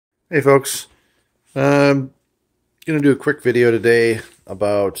Hey folks, I'm going to do a quick video today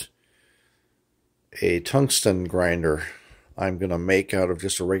about a tungsten grinder I'm going to make out of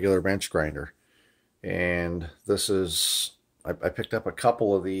just a regular bench grinder. And this is, I picked up a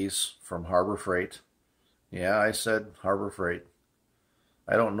couple of these from Harbor Freight. Yeah, I said Harbor Freight.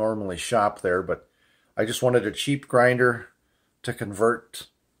 I don't normally shop there, but I just wanted a cheap grinder to convert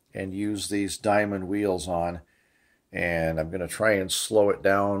and use these diamond wheels on. And I'm going to try and slow it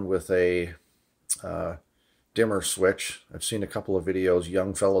down with a dimmer switch. I've seen a couple of videos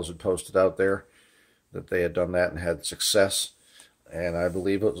young fellows had posted out there that they had done that and had success. And I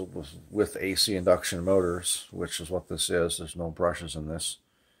believe it was with AC induction motors, which is what this is. There's no brushes in this.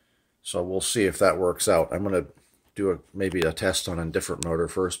 So we'll see if that works out. I'm going to do maybe a test on a different motor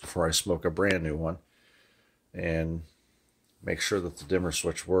first before I smoke a brand new one and make sure that the dimmer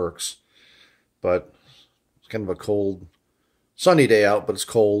switch works. But it's kind of a cold, sunny day out, but it's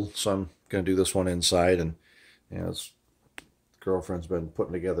cold, so I'm going to do this one inside. And you know, the girlfriend's been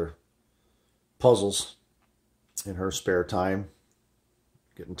putting together puzzles in her spare time,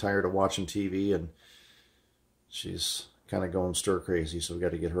 getting tired of watching TV, and she's kind of going stir crazy, so we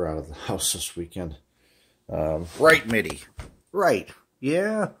got to get her out of the house this weekend. Right, Mitty? Right.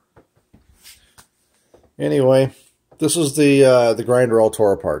 Yeah. Anyway, this is the grinder all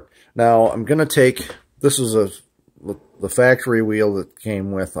tore apart. Now, I'm going to take, this is the factory wheel that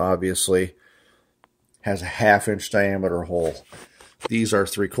came with, obviously, has a 1/2 inch diameter hole. These are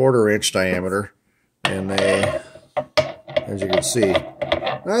 3/4 inch diameter, and they, as you can see,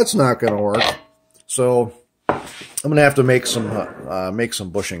 that's not going to work. So I'm going to have to make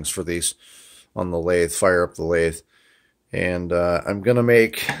some bushings for these on the lathe, fire up the lathe. And I'm going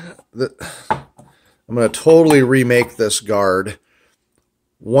to totally remake this guard.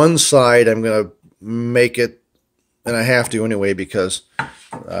 One side I'm going to make it, and I have to anyway, because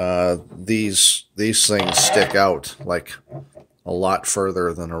these things stick out like a lot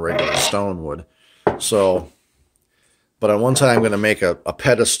further than a regular stone would. So, but on one side I'm going to make a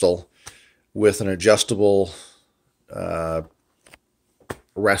pedestal with an adjustable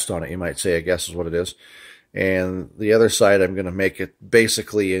rest on it, you might say, I guess is what it is. And the other side I'm going to make it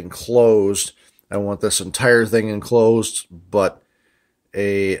basically enclosed. I want this entire thing enclosed, but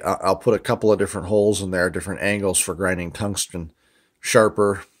I'll put a couple of different holes in there, different angles for grinding tungsten,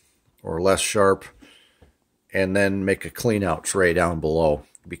 sharper or less sharp, and then make a clean out tray down below,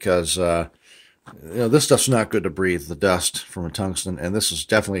 because you know, this stuff's not good to breathe, the dust from a tungsten, and this is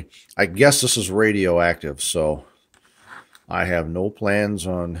definitely, I guess this is radioactive, so I have no plans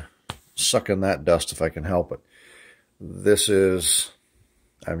on sucking that dust if I can help it. This is,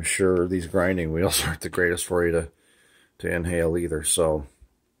 I'm sure these grinding wheels aren't the greatest for you to inhale either. So,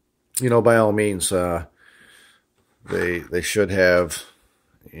 you know, by all means, they should have,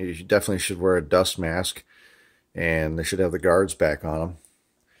 you definitely should wear a dust mask, and they should have the guards back on them.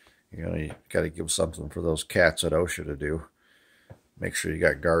 You know, you got to give something for those cats at OSHA to do. Make sure you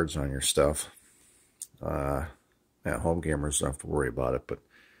got guards on your stuff. Home gamers don't have to worry about it, but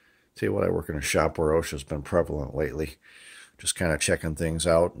tell you what, I work in a shop where OSHA's been prevalent lately. Just kind of checking things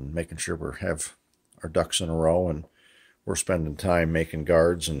out and making sure we have our ducks in a row, and we're spending time making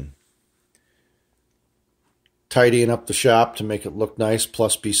guards and tidying up the shop to make it look nice,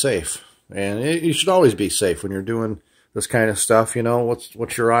 plus be safe. And you should always be safe when you're doing this kind of stuff. You know,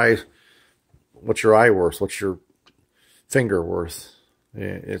 what's your eye worth? What's your finger worth?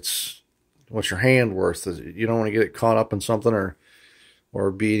 What's your hand worth? You don't want to get it caught up in something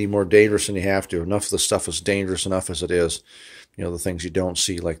or be any more dangerous than you have to. Enough of the stuff is dangerous enough as it is. You know, the things you don't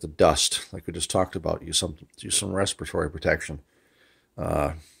see, like the dust, like we just talked about. Use some respiratory protection.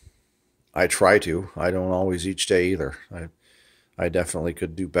 I try to. I don't always each day either. I definitely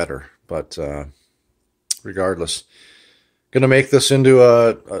could do better. But regardless, going to make this into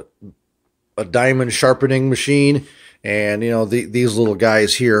a diamond sharpening machine. And, you know, these little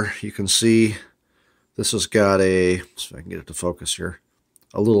guys here, you can see this has got see if I can get it to focus here,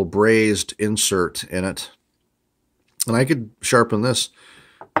 a little brazed insert in it. And I could sharpen this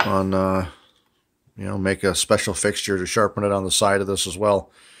on, you know, make a special fixture to sharpen it on the side of this as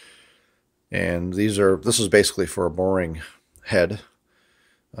well. And this is basically for a boring head.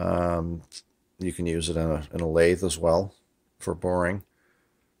 You can use it in a lathe as well for boring.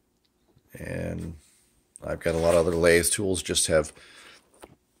 And I've got a lot of other lathe tools just have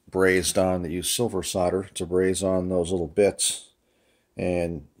brazed on, that use silver solder to braze on those little bits.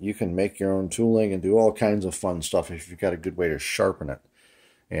 And you can make your own tooling and do all kinds of fun stuff if you've got a good way to sharpen it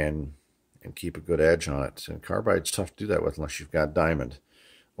and keep a good edge on it. And carbide's tough to do that with unless you've got diamond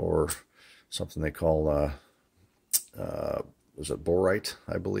or something they call is it borite,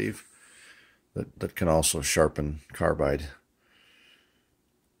 I believe, that can also sharpen carbide.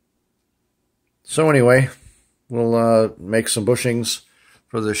 So anyway, we'll make some bushings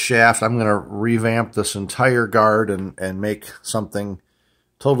for this shaft. I'm going to revamp this entire guard and make something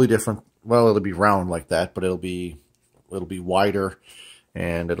totally different. Well, it'll be round like that, but it'll be wider,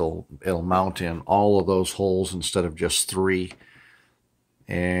 and it'll mount in all of those holes instead of just 3.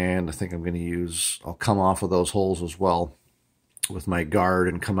 And I think I'm going to I'll come off of those holes as well with my guard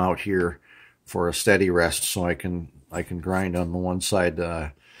and come out here for a steady rest, so I can grind on the one side.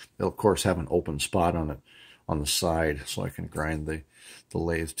 It'll of course have an open spot on it on the side, so I can grind the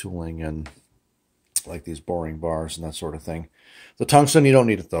lathe tooling and like these boring bars and that sort of thing. The tungsten, you don't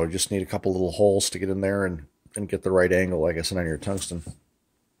need it though. You just need a couple little holes to get in there and get the right angle, I guess, on your tungsten.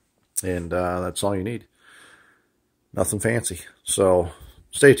 And that's all you need. Nothing fancy. So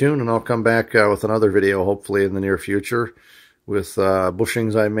stay tuned, and I'll come back with another video, hopefully in the near future, with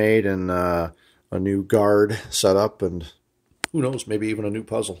bushings I made and a new guard set up, and who knows, maybe even a new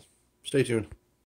puzzle. Stay tuned.